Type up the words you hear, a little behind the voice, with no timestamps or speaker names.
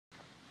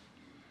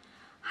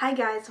Hi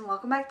guys, and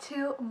welcome back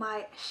to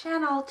my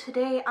channel.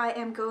 Today I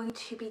am going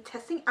to be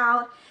testing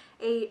out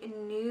a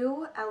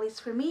new, at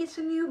least for me, it's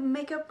a new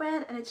makeup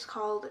brand, and it's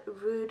called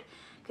Rude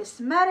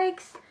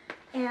Cosmetics.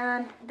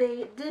 And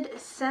they did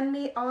send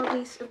me all of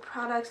these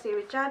products. They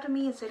reached out to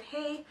me and said,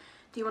 hey,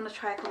 do you want to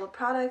try a couple of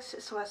products?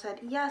 So I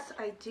said yes,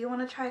 I do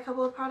want to try a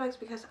couple of products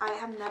because I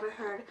have never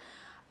heard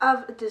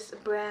of this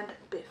brand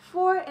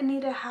before, and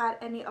neither had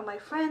any of my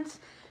friends.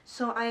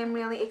 So I am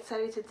really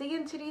excited to dig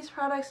into these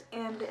products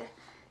and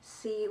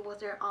see what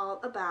they're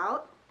all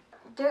about.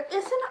 There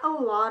isn't a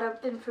lot of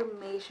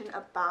information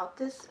about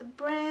this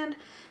brand.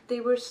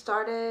 They were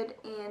started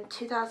in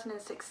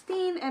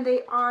 2016 and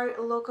they are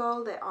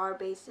local. They are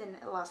based in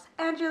Los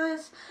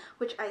Angeles,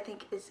 which I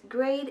think is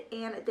great,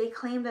 and they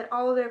claim that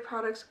all of their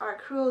products are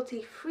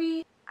cruelty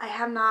free. I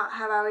have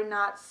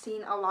not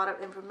seen a lot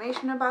of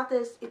information about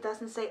this. It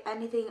doesn't say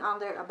anything on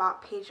their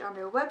about page on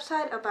their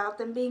website about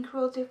them being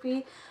cruelty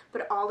free,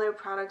 but all their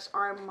products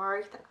are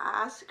marked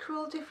as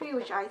cruelty free,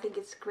 which I think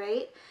is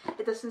great.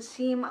 It doesn't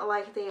seem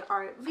like they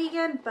are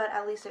vegan, but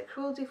at least they're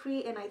cruelty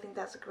free, and I think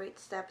that's a great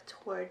step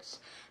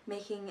towards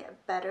making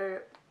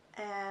better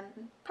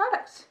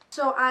products.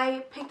 So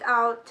I picked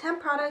out 10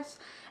 products,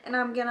 and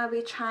I'm gonna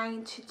be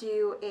trying to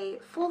do a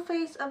full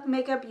face of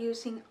makeup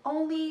using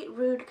only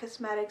Rude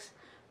Cosmetics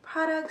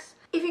products.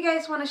 If you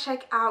guys want to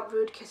check out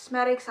Rude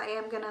Cosmetics, I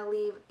am gonna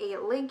leave a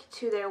link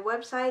to their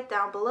website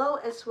down below,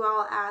 as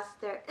well as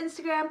their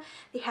Instagram.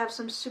 They have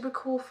some super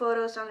cool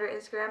photos on their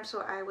Instagram,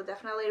 so I would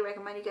definitely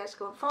recommend you guys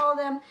go and follow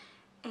them.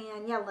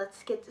 And yeah,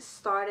 let's get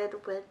started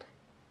with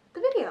the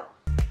video.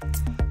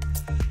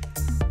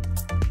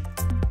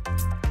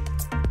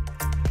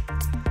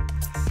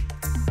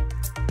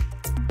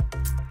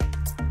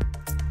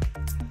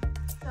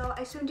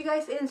 I zoomed you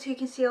guys in so you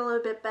can see a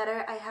little bit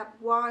better. I have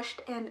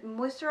washed and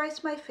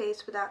moisturized my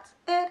face, but that's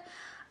it.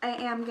 I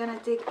am gonna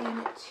dig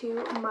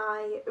into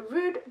my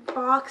Rude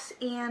box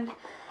and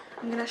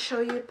I'm gonna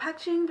show you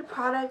packaging the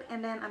product,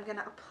 and then I'm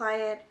gonna apply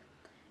it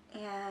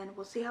and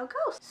we'll see how it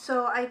goes.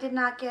 So I did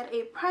not get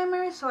a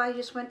primer, so I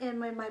just went in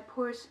with my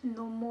Pores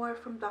No More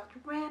from Dr.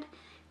 Brand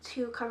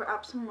to cover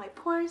up some of my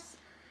pores.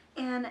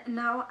 And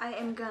now I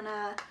am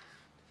gonna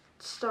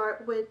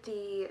start with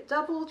the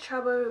Double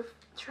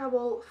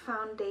Trouble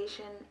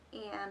foundation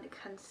and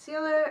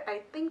concealer.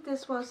 I think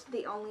this was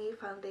the only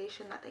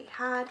foundation that they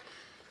had,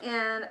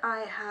 and I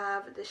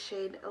have the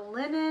shade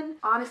Linen.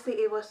 Honestly,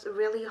 it was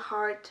really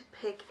hard to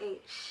pick a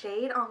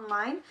shade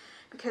online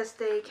because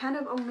they kind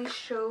of only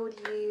showed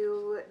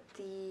you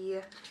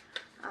the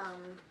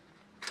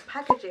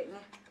packaging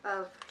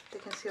of the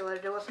concealer.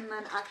 There wasn't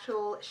an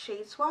actual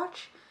shade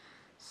swatch,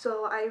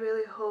 so I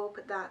really hope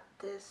that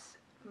this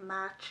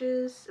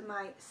matches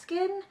my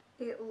skin.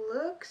 It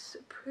looks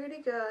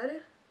pretty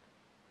good.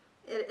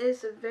 It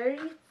is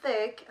very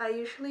thick. I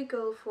usually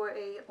go for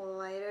a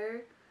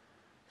lighter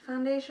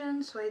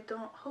foundation, so I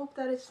don't hope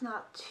that it's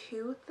not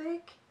too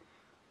thick,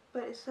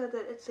 but it said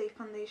that it's a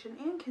foundation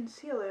and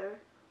concealer,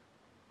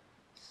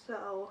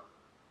 so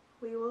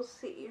we will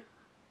see.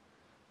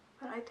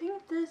 But I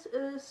think this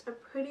is a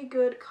pretty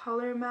good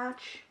color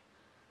match.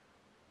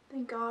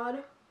 Thank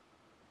God.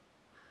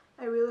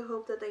 I really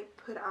hope that they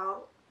put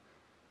out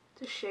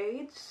the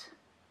shades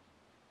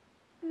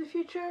in the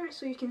future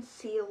so you can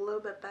see a little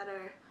bit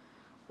better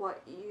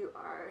what you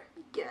are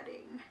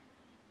getting.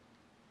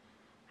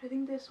 I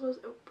think this was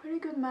a pretty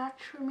good match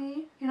for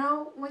me. You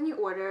know, when you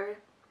order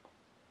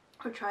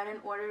or try to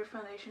order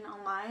foundation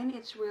online,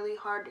 it's really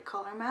hard to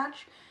color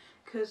match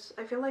because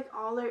I feel like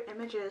all their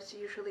images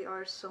usually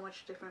are so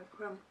much different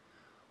from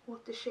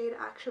what the shade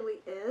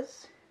actually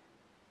is.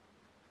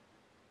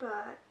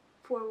 But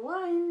for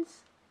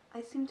once,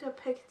 I seem to have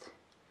picked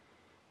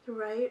the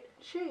right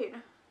shade.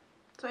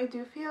 So I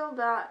do feel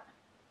that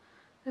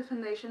the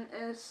foundation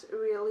is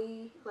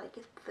really like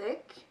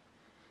thick.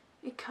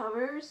 It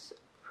covers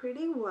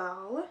pretty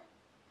well,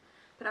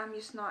 but I'm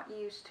just not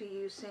used to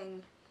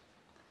using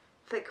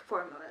thick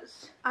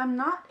formulas. I'm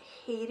not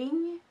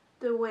hating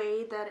the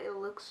way that it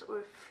looks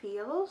or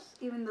feels,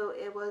 even though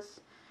it was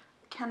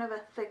kind of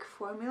a thick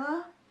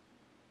formula.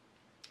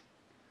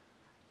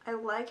 I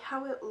like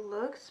how it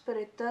looks, but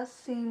it does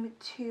seem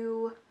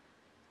to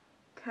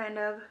kind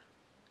of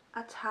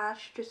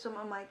attached to some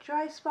of my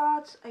dry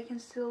spots. I can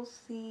still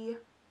see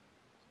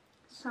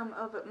some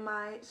of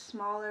my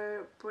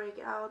smaller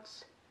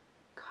breakouts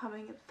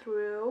coming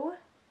through,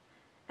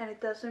 and it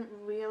doesn't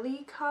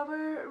really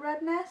cover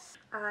redness.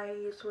 I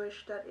just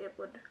wish that it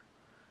would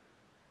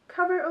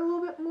cover a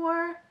little bit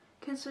more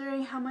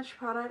considering how much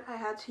product I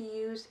had to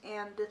use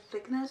and the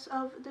thickness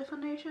of the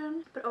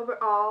foundation. But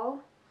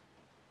overall,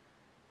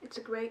 it's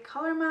a great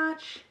color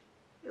match.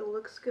 It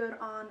looks good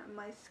on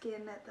my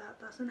skin that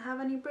doesn't have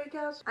any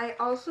breakouts. I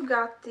also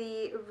got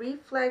the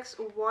Reflex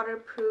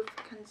Waterproof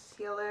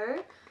Concealer.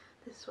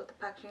 This is what the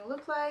packaging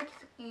looks like.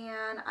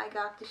 And I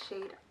got the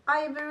shade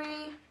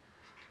Ivory.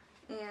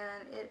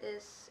 And it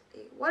is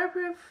a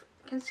waterproof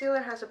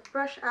concealer, has a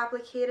brush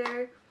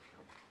applicator.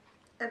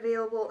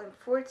 available in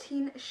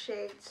 14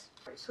 shades.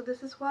 So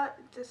this is what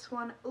this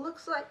one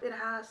looks like. It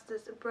has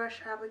this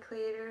brush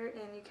applicator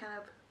and you kind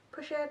of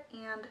push it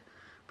and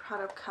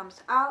product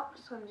comes out.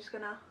 So I'm just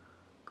gonna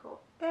go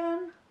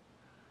in.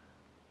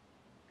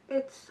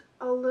 It's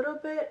a little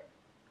bit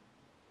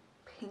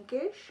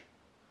pinkish.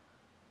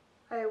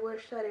 I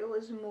wish that it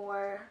was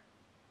more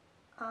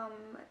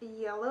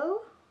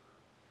yellow,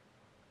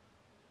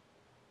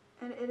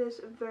 and it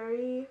is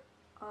very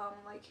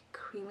like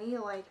creamy.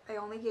 Like I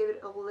only gave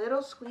it a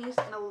little squeeze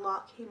and a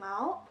lot came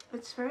out.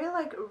 It's very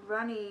like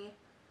runny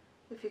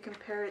if you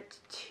compare it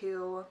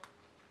to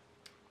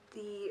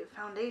the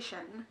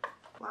foundation.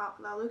 Wow,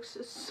 that looks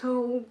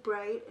so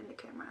bright in the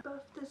camera.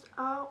 Buff this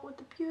out with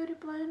the beauty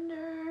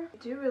blender. I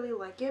do really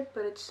like it,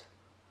 but it's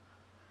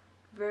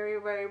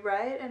very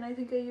bright, and I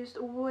think I used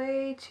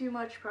way too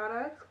much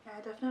product. Yeah,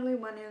 I definitely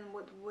went in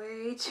with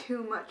way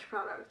too much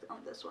product on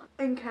this one.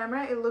 In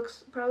camera it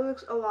probably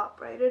looks a lot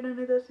brighter than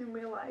it does in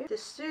real life. The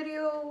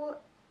Studio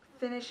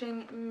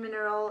Finishing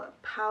Mineral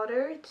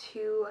Powder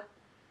to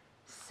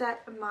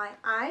set my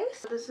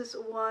eyes. This is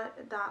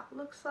what that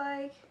looks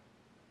like.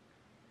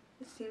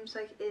 It seems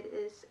like it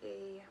is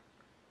it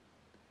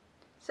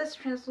says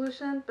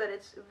translucent, but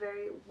it's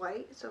very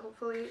white, so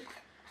hopefully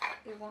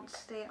it won't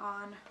stay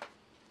on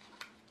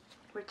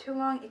for too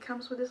long. It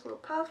comes with this little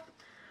puff.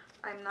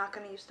 I'm not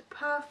going to use the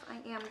puff. I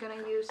am going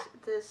to use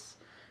this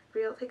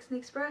Real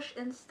Techniques brush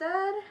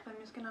instead. I'm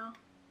just going to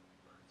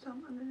put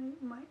some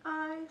underneath my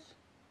eyes.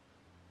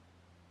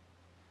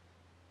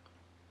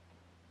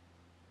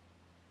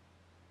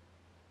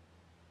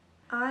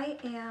 I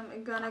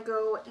am going to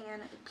go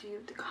and do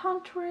the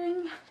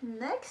contouring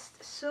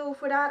next. So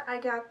for that I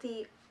got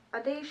the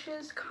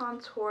Audacious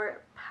Contour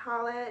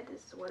Palette.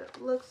 This is what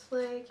it looks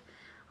like.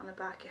 On the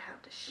back you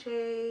have the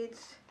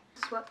shades.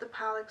 This is what the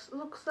palette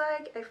looks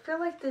like. I feel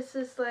like this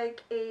is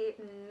like a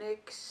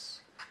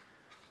NYX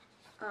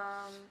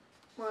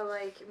more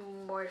like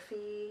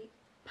Morphe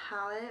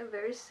palette,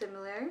 very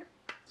similar.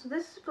 So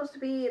this is supposed to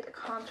be the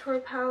contour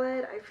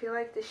palette. I feel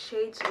like the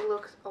shades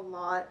look a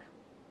lot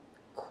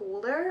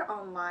cooler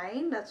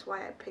online. That's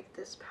why I picked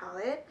this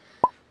palette.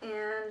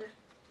 And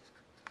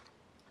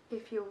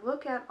if you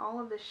look at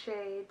all of the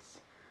shades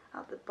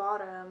at the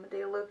bottom,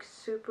 they look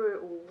super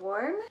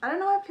warm. I don't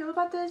know how I feel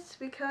about this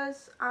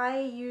because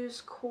I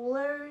use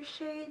cooler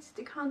shades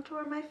to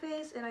contour my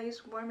face and I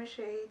use warmer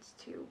shades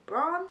to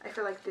bronze. I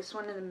feel like this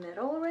one in the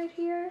middle right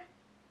here,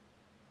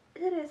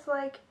 it is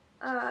like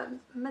a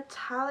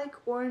metallic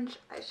orange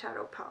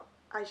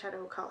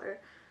eyeshadow color.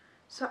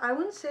 So I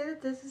wouldn't say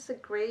that this is a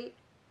great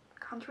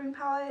contouring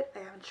palette. I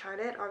haven't tried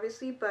it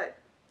obviously, but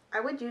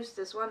I would use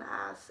this one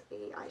as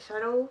a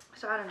eyeshadow.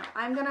 So I don't know.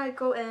 I'm gonna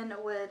go in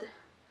with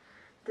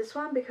this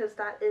one because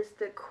that is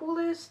the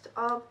coolest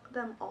of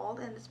them all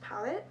in this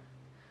palette,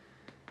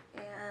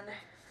 and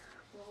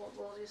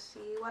we'll just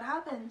see what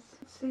happens.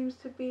 It seems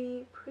to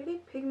be pretty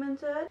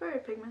pigmented, very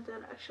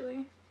pigmented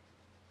actually.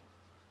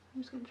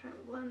 I'm just gonna try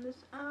and blend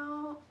this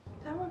out.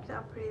 That worked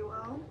out pretty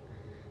well.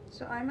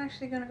 So I'm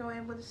actually gonna go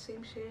in with the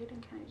same shade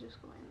and kind of just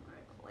go in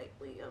right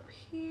lightly up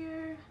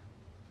here,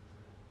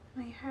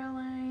 my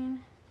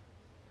hairline,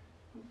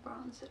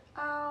 bronze it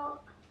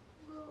out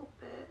a little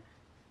bit.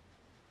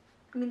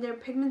 I mean, their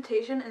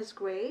pigmentation is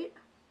great.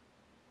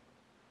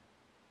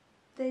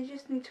 They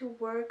just need to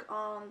work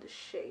on the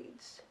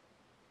shades.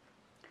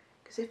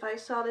 Because if I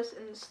saw this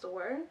in the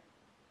store,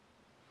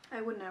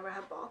 I would never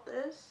have bought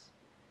this.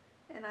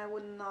 And I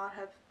would not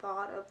have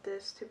thought of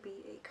this to be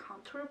a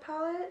contour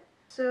palette.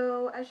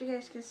 So as you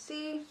guys can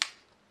see,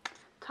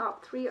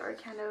 top three are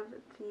kind of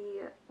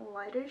the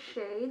lighter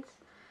shades.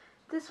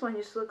 This one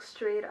just looks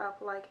straight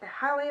up like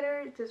a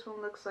highlighter. This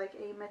one looks like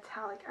a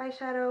metallic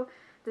eyeshadow.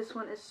 This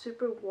one is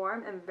super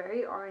warm and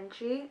very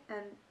orangey,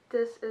 and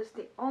this is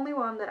the only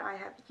one that I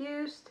have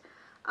used.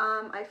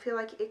 I feel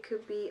like it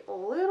could be a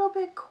little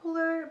bit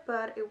cooler,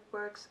 but it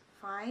works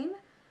fine.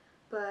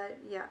 But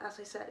yeah,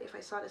 as I said, if I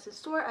saw this in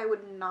store, I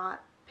would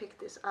not pick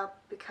this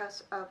up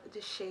because of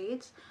the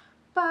shades.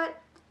 But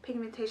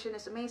pigmentation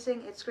is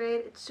amazing. It's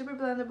great. It's super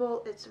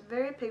blendable. It's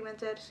very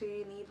pigmented, so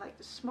you need like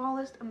the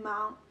smallest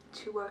amount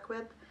to work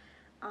with.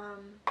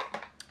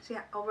 So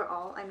yeah,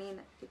 overall, I mean,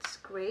 it's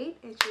great.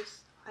 It's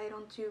just I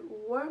don't do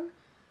warm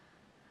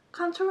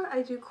contour.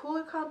 I do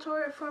cooler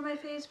contour for my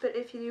face, but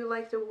if you do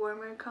like the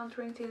warmer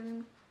contouring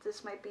thing,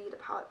 this might be the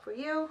palette for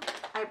you.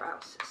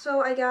 Eyebrows.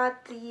 So I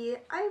got the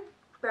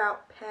eyebrow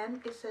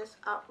pen. It says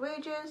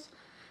Outrageous.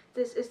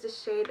 This is the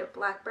shade of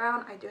black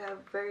brown. I do have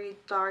very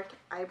dark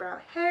eyebrow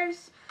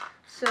hairs,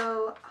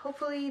 so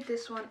hopefully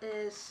this one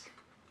is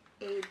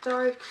a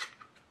dark,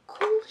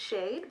 cool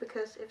shade,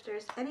 because if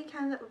there's any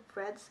kind of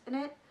reds in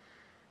it,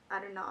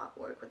 I do not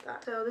work with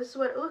that. So this is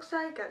what it looks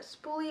like. Got a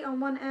spoolie on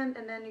one end,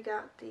 and then you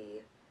got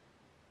the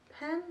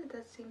pen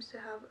that seems to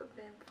have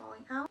been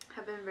falling out.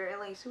 I've been very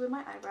lazy with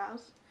my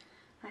eyebrows.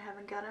 I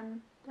haven't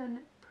gotten them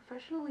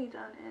professionally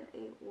done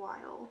in a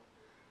while.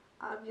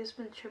 I've just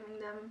been trimming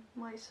them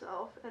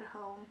myself at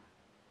home.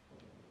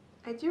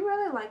 I do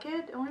really like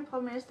it. The only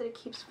problem is that it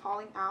keeps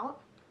falling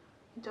out.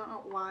 I don't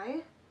know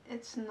why.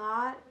 it's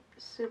not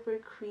super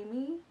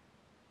creamy,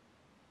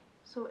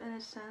 so in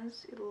a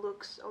sense it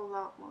looks a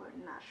lot more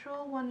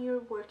natural when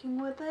you're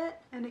working with it,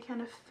 and it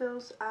kind of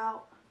fills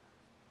out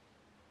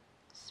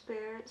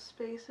spare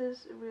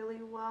spaces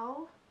really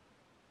well.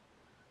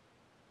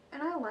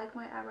 And I like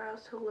my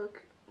eyebrows to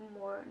look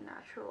more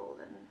natural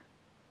than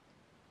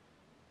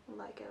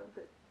like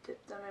I've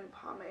dipped them in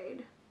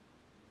pomade.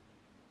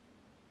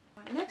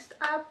 Next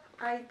up,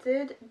 I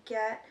did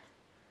get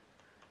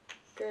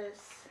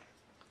this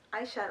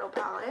eyeshadow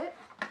palette.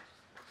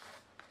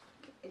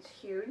 It's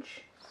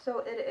huge. So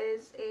it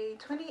is a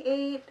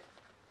 28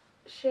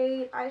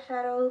 shade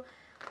eyeshadow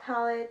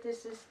palette.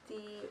 This is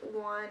the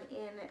one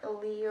in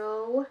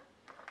Leo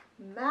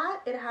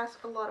Matte. It has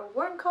a lot of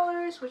warm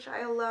colors, which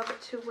I love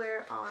to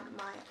wear on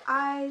my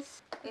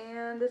eyes.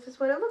 And this is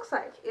what it looks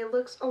like. It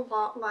looks a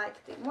lot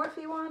like the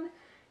Morphe one.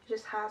 It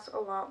just has a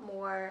lot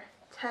more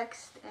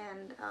text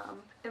and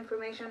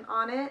information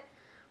on it,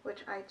 which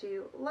I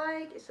do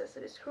like. It says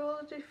it is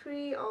cruelty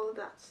free, all of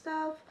that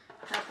stuff.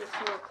 It has this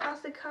little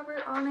plastic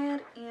cover on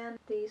it, and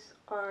these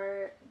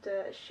are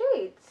the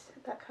shades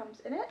that comes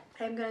in it.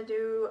 I'm gonna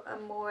do a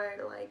more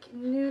like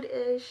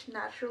nude-ish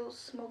natural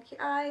smoky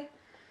eye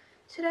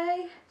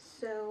today,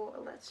 so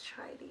let's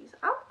try these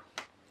out.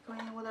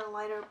 Going in with a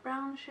lighter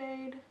brown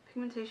shade.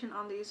 Pigmentation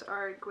on these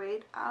are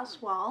great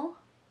as well,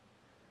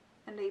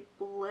 and they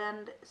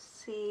blend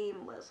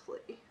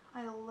seamlessly.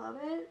 I love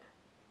it.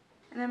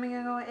 And then I'm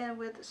gonna go in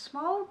with a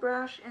smaller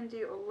brush and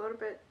do a little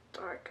bit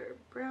darker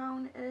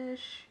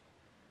brownish.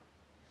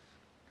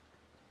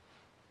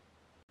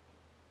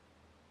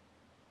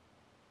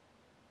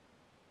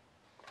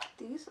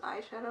 These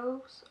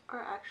eyeshadows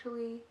are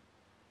actually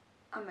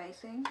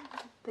amazing.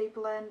 They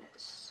blend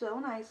so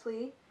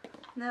nicely.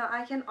 Now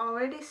I can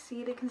already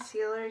see the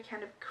concealer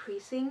kind of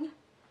creasing,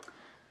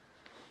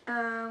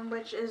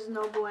 which is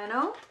no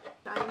bueno.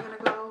 I'm gonna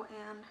go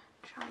and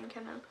try and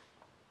kind of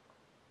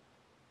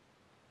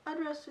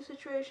address the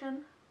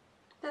situation.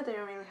 That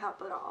didn't really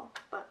help at all,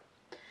 but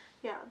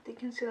yeah, the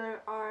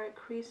concealer are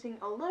creasing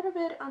a little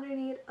bit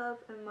underneath of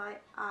my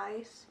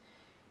eyes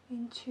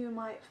into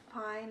my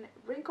fine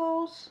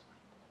wrinkles,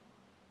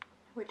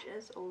 which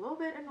is a little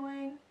bit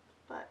annoying.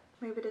 But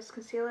maybe this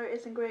concealer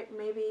isn't great.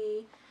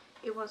 Maybe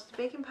it was the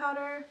baking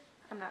powder.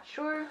 I'm not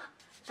sure.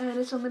 And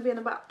it's only been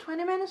about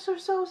 20 minutes or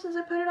so since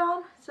I put it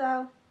on.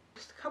 So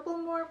just a couple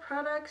more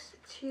products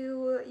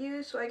to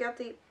use. So I got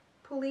the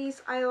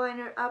Police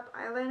Eyeliner Up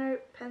Eyeliner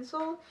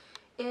Pencil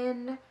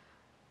in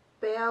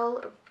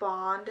Bale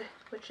Bond,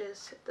 which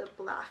is the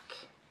black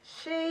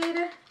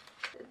shade.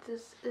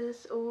 This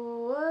is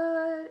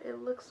what it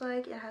looks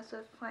like. It has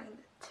a fine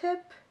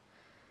tip.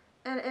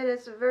 And it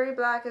is very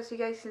black, as you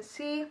guys can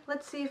see.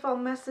 Let's see if I'll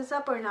mess this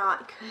up or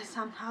not, because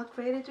I'm not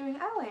great at doing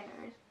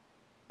eyeliners.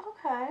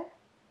 Okay.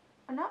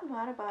 I'm not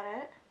mad about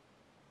it.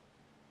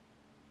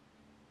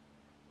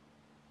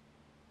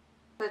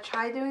 But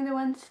try doing the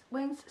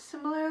wings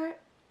similar.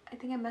 I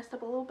think I messed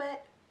up a little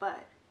bit,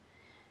 but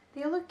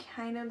they look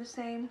kind of the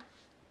same,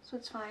 so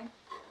it's fine.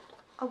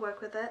 I'll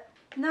work with it.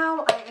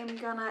 Now I am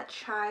gonna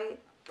try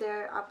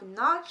their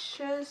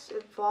Obnoxious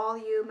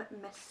Volume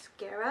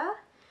Mascara.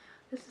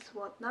 This is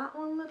what that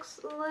one looks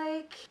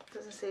like. It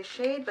doesn't say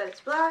shade, but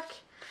it's black.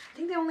 I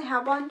think they only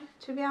have one,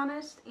 to be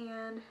honest,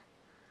 and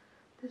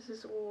this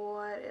is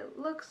what it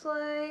looks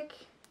like.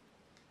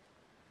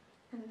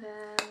 And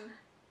then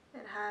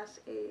it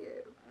has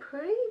a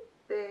pretty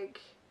big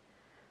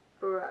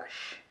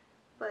brush,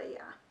 but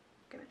yeah,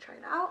 I'm gonna try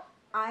it out.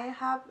 I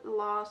have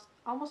lost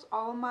almost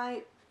all of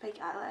my fake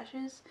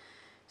eyelashes,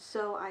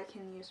 so I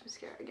can use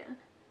mascara again.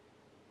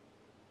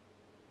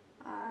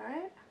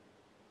 Alright.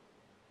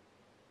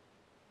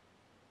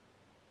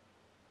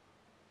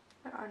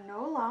 There are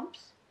no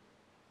lumps,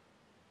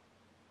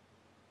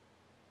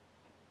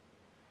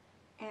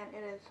 and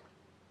it's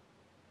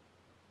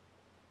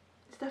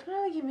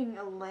definitely giving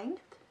a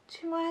length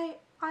to my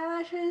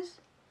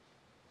eyelashes,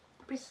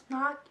 but it's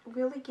not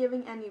really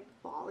giving any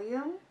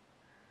volume.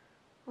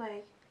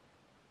 Like,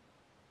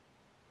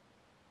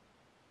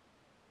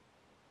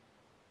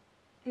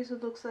 it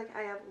just looks like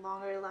I have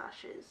longer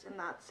lashes, and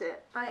that's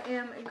it. I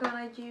am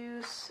gonna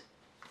use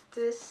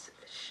this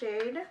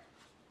shade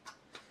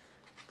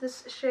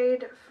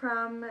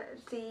from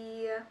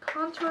the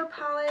contour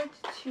palette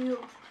to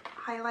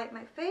highlight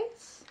my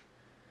face.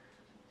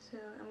 So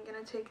I'm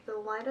gonna take the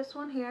lightest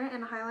one here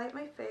and highlight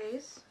my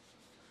face.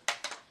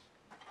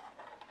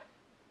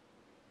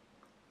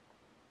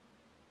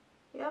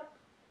 Yep,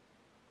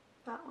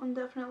 that one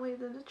definitely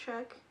did the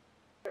trick.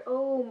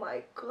 Oh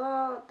my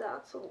god,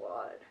 that's a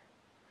lot.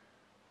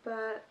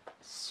 But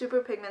super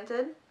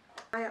pigmented.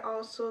 I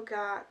also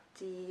got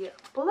the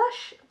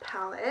blush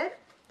palette.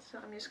 So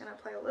I'm just going to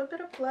apply a little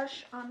bit of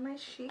blush on my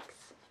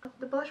cheeks.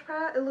 The blush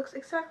palette, it looks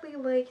exactly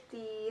like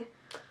the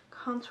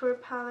contour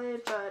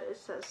palette, but it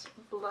says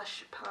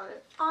blush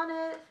palette on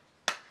it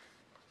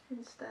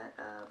instead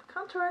of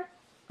contour.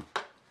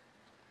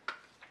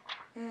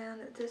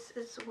 And this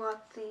is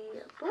what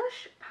the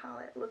blush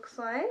palette looks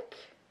like.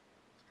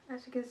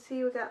 As you can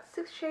see, we got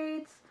 6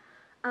 shades.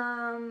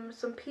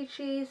 some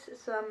peaches,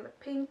 some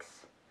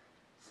pinks,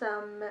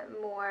 some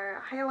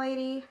more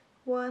highlighty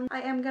one.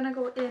 I am gonna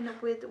go in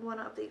with one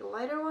of the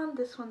lighter one,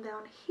 this one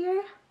down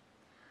here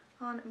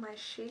on my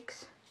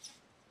cheeks.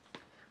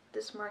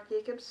 This Marc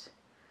Jacobs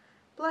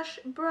blush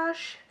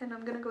brush, and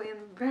I'm gonna go in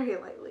very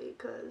lightly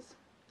because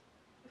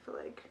I feel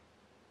like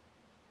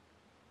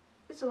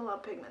it's a lot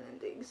of pigment in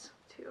these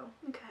too.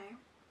 Okay,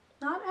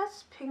 not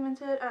as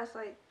pigmented as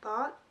I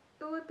thought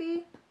it would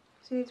be,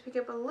 so you need to pick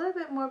up a little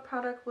bit more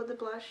product with the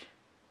blush,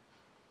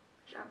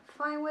 which I'm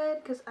fine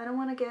with because I don't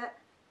want to get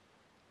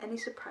any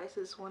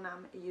surprises when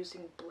I'm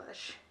using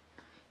blush.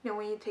 You know,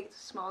 when you take the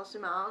smallest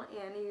amount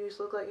and you just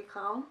look like a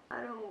clown.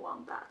 I don't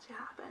want that to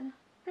happen.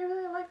 I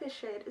really like this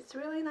shade. It's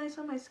really nice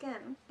on my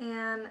skin.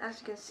 And as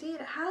you can see,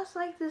 it has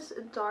like this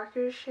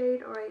darker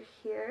shade right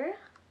here,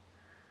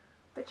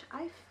 which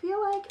I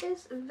feel like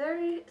is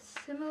very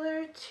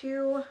similar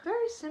to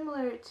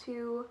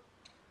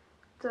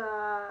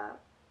the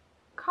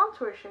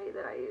contour shade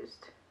that I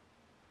used.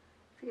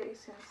 If you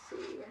guys can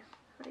see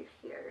right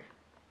here.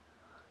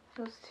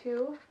 Those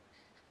two.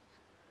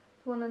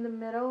 The one in the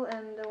middle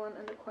and the one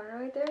in the corner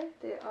right there,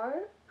 they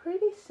are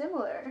pretty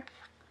similar.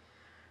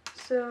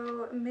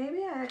 So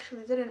maybe I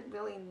actually didn't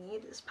really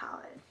need this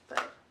palette,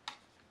 but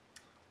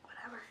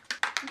whatever.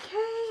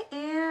 Okay,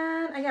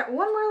 and I got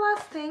one more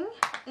last thing,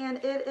 and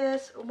it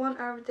is one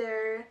of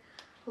their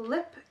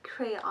lip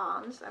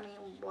crayons. I mean,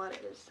 what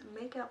is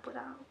makeup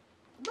without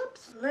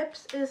lips?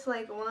 Lips is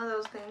like one of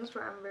those things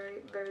where I'm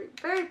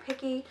very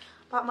picky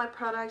about my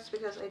products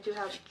because I do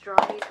have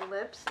dry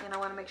lips and I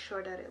want to make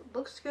sure that it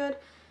looks good,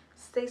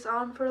 stays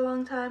on for a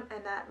long time,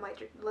 and that my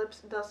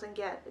lips doesn't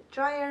get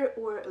drier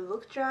or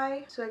look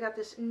dry. So I got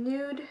this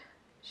nude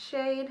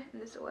shade,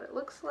 and this is what it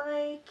looks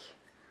like.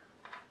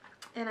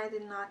 And I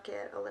did not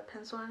get a lip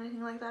pencil or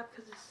anything like that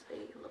because it's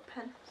a lip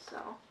pen, so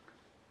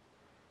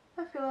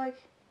I feel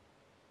like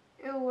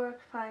it'll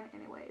work fine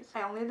anyways.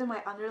 I only did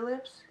my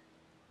underlips.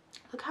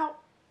 Look how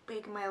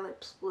big my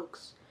lips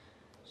looks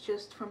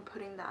just from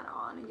putting that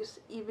on and just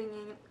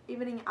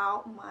evening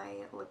out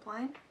my lip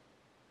line.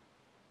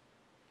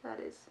 That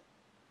is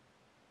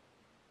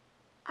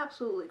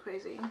absolutely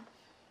crazy.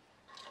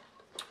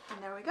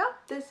 And there we go.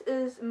 This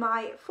is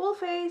my full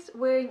face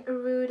wearing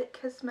Rude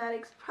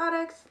Cosmetics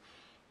products,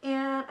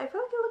 and I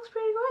feel like it looks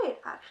pretty great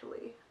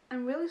actually.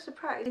 I'm really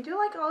surprised. I do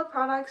like all the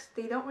products.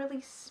 They don't really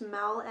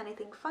smell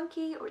anything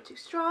funky or too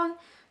strong,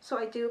 so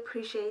I do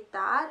appreciate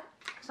that.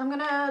 So I'm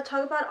gonna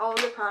talk about all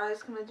the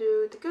products. I'm gonna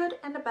do the good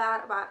and the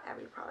bad about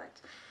every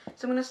product.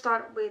 So I'm gonna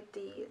start with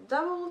the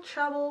Double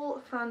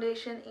Trouble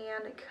foundation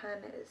and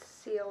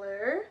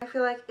concealer. I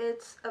feel like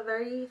it's a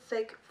very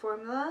thick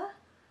formula,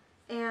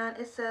 and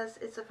it says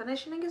it's a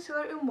foundation and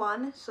concealer in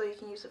one, so you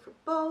can use it for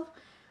both.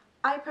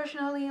 I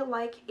personally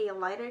like a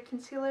lighter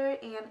concealer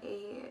and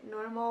a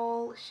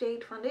normal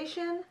shade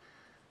foundation,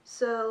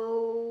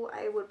 so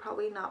I would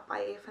probably not buy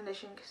a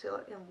foundation and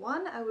concealer in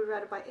one. I would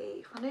rather buy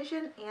a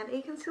foundation and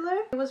a concealer.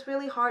 It was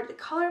really hard to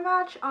color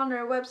match on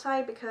their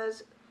website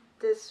because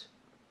this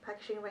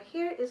packaging right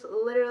here is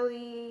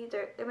literally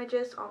their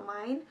images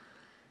online,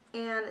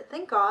 and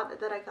thank God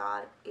that I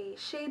got a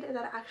shade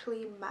that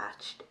actually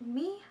matched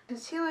me.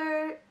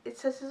 Concealer, it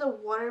says it's a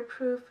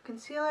waterproof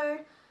concealer.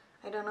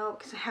 I don't know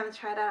because I haven't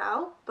tried that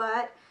out,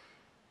 but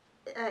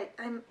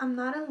I'm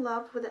not in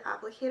love with the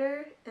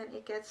applicator, and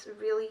it gets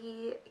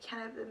really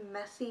kind of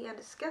messy and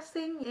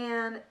disgusting,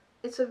 and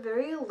it's a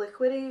very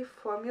liquidy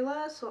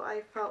formula, so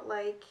I felt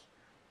like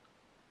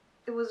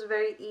it was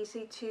very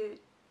easy to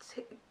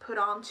put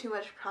on too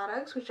much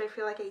products, which I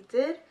feel like I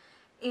did,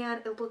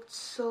 and it looked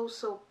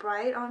so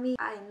bright on me.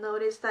 I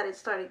noticed that it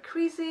started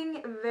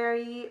creasing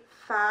very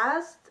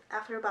fast.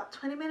 After about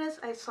 20 minutes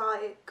I saw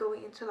it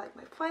going into like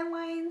my fine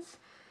lines.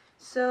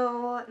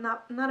 So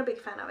not a big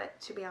fan of it,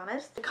 to be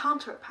honest. The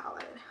contour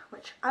palette,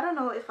 which I don't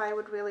know if I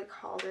would really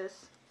call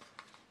this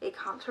a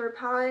contour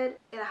palette.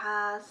 It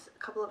has a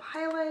couple of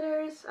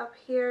highlighters up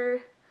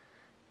here,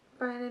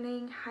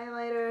 brightening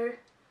highlighter,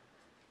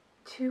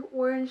 two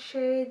orange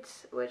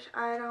shades, which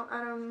I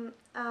don't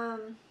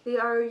they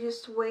are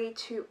just way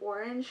too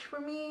orange for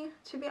me,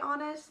 to be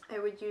honest. I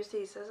would use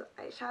these as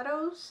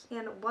eyeshadows,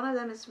 and one of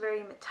them is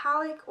very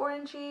metallic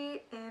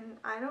orangey, and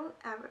I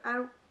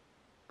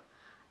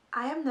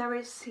have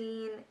never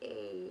seen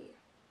a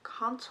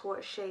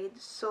contour shade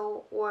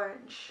so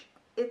orange.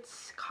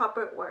 It's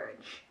copper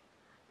orange,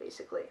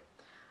 basically.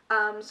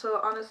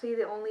 So honestly,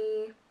 the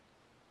only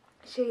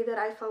shade that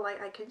I felt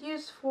like I could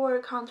use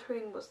for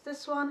contouring was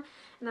this one,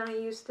 and then I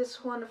used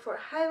this one for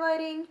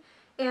highlighting,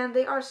 and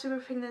they are super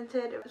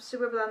pigmented,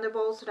 super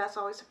blendable, so that's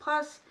always a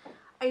plus.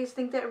 I just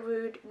think that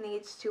Rude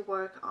needs to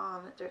work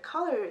on their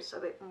colors a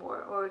bit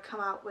more, or come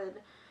out with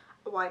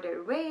a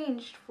wider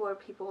range for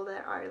people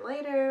that are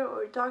lighter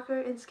or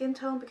darker in skin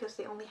tone, because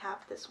they only have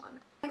this one.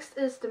 Next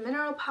is the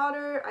mineral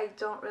powder. I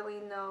don't really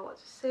know what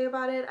to say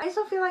about it. I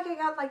still feel like I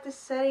got like the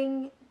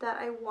setting that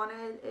I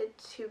wanted it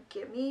to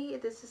give me.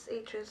 This is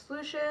a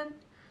translucent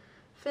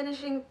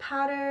finishing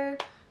powder,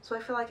 so I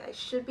feel like I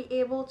should be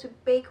able to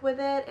bake with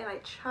it, and I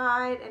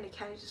tried and it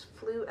kind of just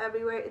flew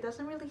everywhere. It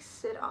doesn't really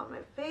sit on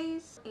my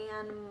face,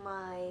 and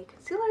my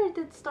concealer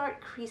did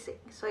start creasing,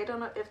 so I don't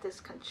know if this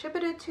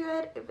contributed to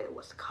it, if it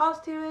was the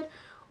cause to it,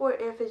 or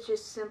if it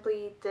just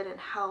simply didn't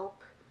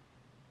help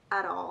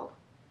at all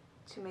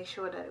to make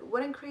sure that it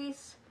wouldn't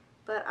crease.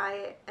 But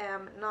I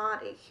am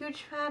not a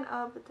huge fan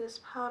of this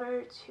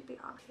powder, to be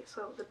honest. Okay,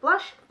 so the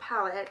blush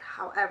palette,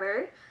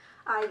 however,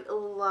 I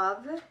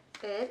love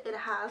it. It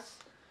has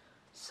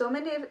so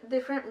many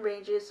different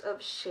ranges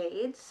of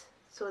shades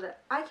so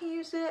that I can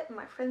use it,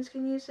 my friends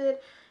can use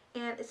it,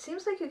 and it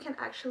seems like you can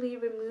actually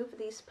remove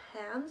these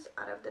pans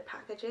out of the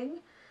packaging.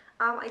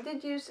 I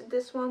did use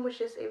this one,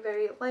 which is a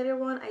very lighter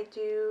one.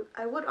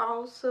 I would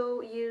also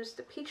use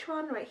the peach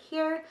one right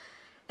here.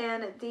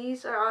 And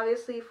these are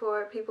obviously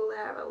for people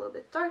that have a little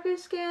bit darker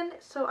skin,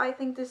 so I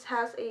think this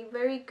has a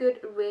very good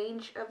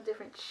range of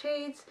different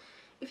shades.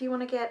 If you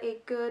want to get a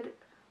good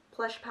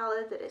blush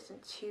palette that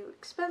isn't too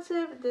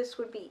expensive, this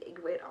would be a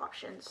great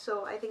option.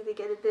 So I think they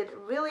did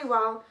really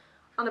well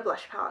on the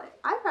blush palette.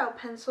 Eyebrow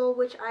pencil,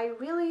 which I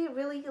really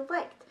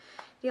liked.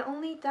 The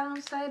only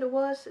downside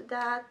was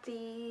that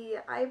the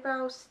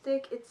eyebrow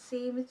stick, it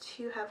seemed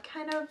to have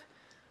kind of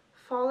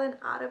fallen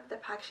out of the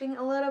packaging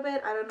a little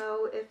bit. I don't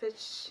know if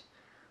it's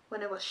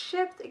when it was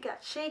shipped, it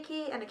got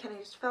shaky and it kind of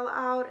just fell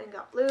out and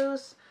got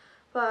loose.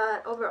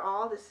 But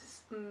overall, this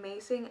is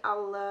amazing. I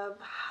love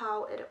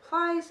how it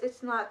applies.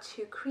 It's not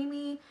too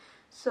creamy,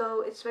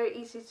 so it's very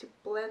easy to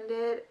blend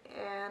it,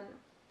 and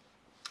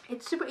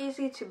it's super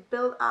easy to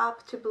build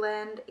up, to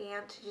blend,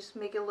 and to just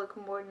make it look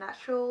more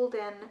natural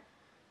than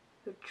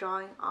you're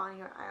drawing on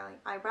your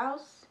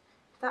eyebrows,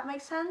 if that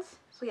makes sense.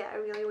 So yeah, I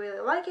really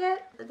like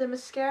it. The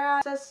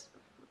mascara says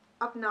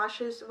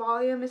obnoxious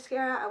volume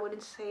mascara. I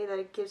wouldn't say that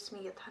it gives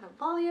me a ton of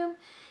volume.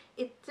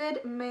 It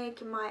did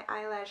make my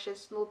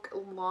eyelashes look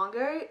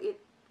longer. It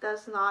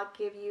does not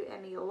give you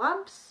any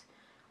lumps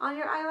on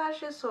your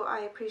eyelashes, so I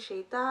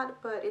appreciate that,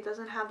 but it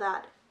doesn't have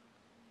that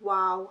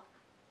wow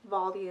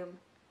volume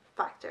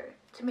factor.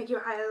 To make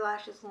your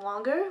eyelashes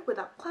longer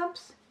without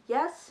clumps,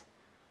 yes.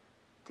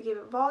 To give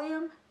it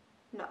volume,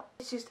 no.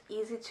 It's just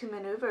easy to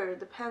maneuver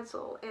the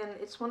pencil, and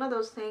it's one of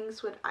those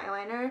things with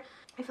eyeliner.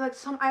 I feel like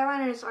some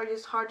eyeliners are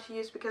just hard to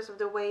use because of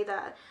the way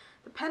that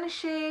the pen is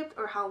shaped,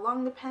 or how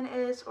long the pen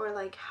is, or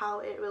like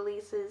how it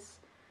releases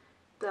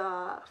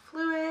the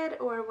fluid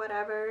or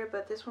whatever,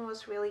 but this one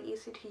was really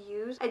easy to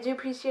use. I do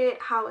appreciate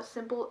how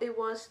simple it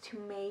was to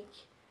make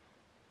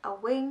a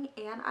wing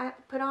and I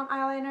put on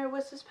eyeliner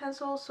with this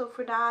pencil, so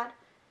for that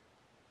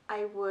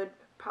I would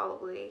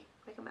probably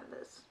recommend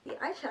this. The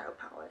eyeshadow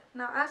palette.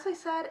 Now, as I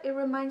said, it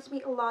reminds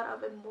me a lot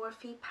of a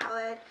Morphe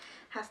palette. It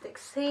has the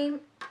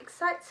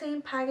exact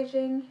same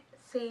packaging,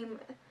 same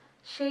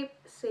shape,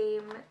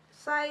 same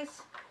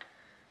size,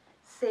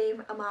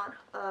 same amount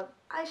of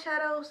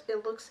eyeshadows.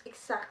 It looks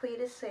exactly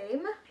the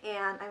same,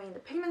 and I mean, the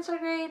pigments are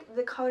great,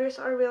 the colors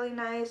are really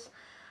nice.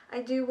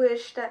 I do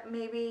wish that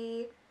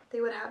maybe they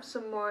would have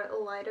some more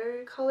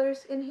lighter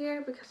colors in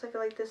here, because I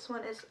feel like this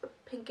one is a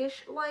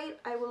pinkish light.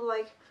 I would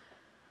like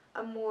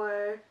a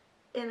more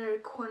inner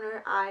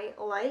corner eye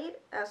light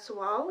as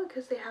well,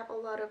 because they have a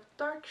lot of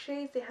dark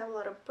shades, they have a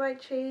lot of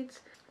bright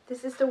shades.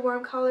 This is the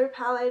warm color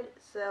palette,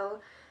 so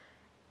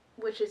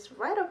which is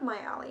right up my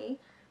alley,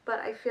 but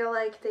I feel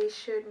like they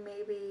should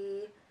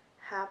maybe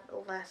have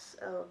less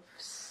of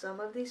some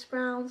of these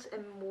browns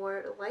and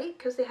more light,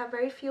 because they have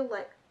very few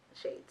light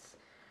shades.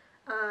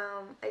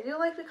 I do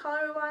like the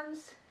color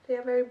ones. They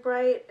are very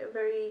bright,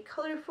 very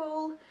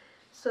colorful,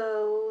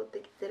 so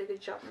they did a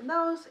good job on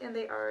those, and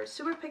they are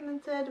super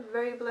pigmented,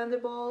 very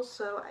blendable,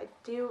 so I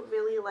do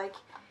really like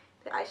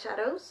the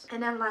eyeshadows.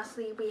 And then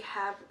lastly, we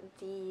have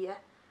the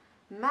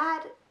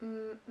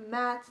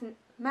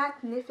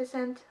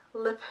Magnificent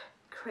Lip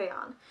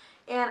Crayon,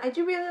 and I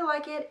do really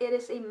like it. It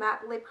is a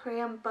matte lip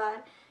crayon,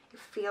 but it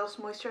feels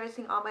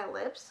moisturizing on my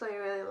lips, so I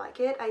really like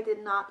it. I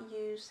did not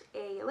use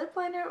a lip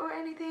liner or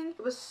anything.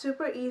 It was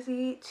super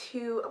easy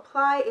to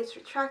apply. It's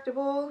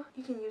retractable.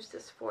 You can use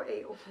this for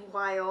a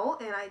while,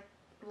 and I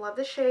love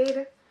the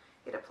shade.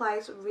 It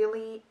applies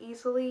really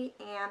easily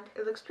and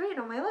it looks great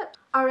on my lips.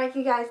 Alright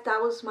you guys,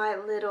 that was my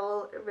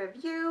little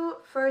review,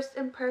 first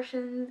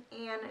impression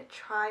and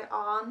try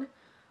on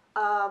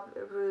of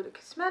Rude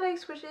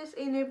Cosmetics, which is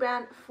a new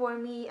brand for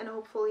me and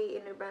hopefully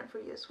a new brand for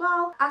you as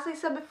well. As I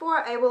said before,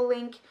 I will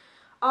link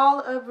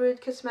all of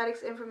Rude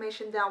Cosmetics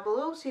information down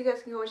below, so you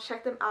guys can go and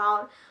check them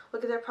out,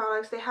 look at their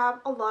products. They have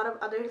a lot of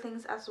other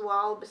things as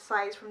well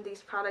besides from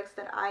these products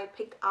that I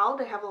picked out.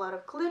 They have a lot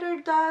of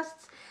glitter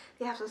dusts,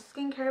 they have some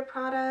skincare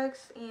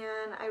products,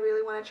 and I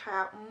really want to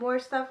try out more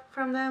stuff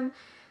from them.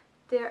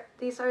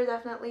 These are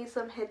definitely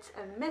some hits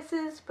and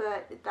misses,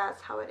 but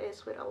that's how it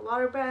is with a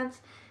lot of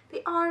brands.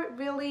 They are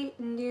really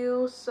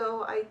new,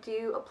 so I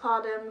do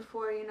applaud them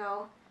for, you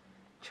know,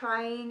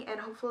 trying, and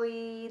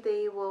hopefully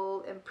they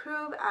will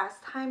improve as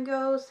time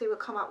goes. They will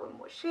come out with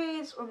more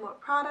shades or more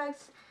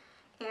products,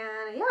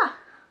 and yeah,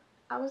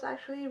 I was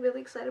actually really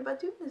excited about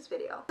doing this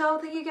video. So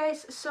thank you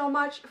guys so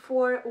much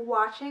for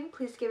watching.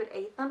 Please give it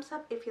a thumbs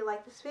up if you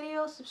like this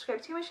video.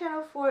 Subscribe to my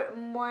channel for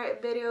more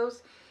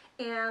videos.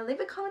 And leave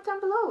a comment down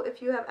below if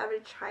you have ever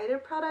tried their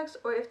products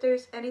or if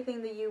there's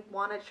anything that you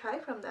want to try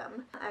from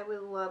them. I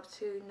would love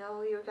to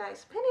know your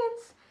guys'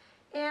 opinions.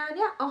 And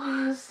yeah,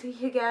 I'll see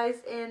you guys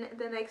in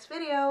the next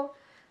video.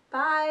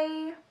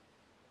 Bye!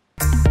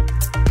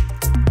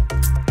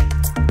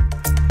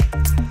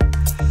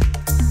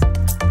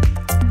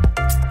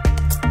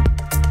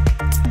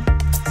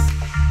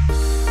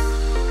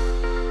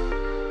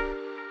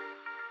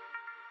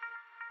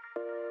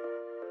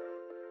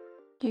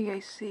 You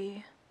guys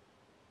see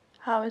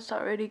how it's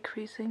already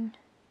creasing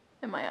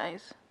in my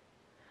eyes?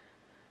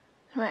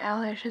 My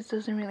eyelashes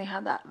doesn't really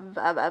have that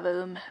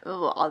volume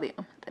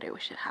that I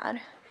wish it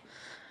had.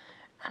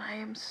 And I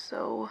am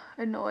so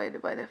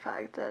annoyed by the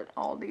fact that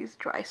all these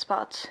dry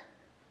spots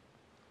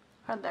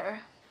are there.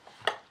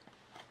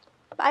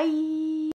 Bye!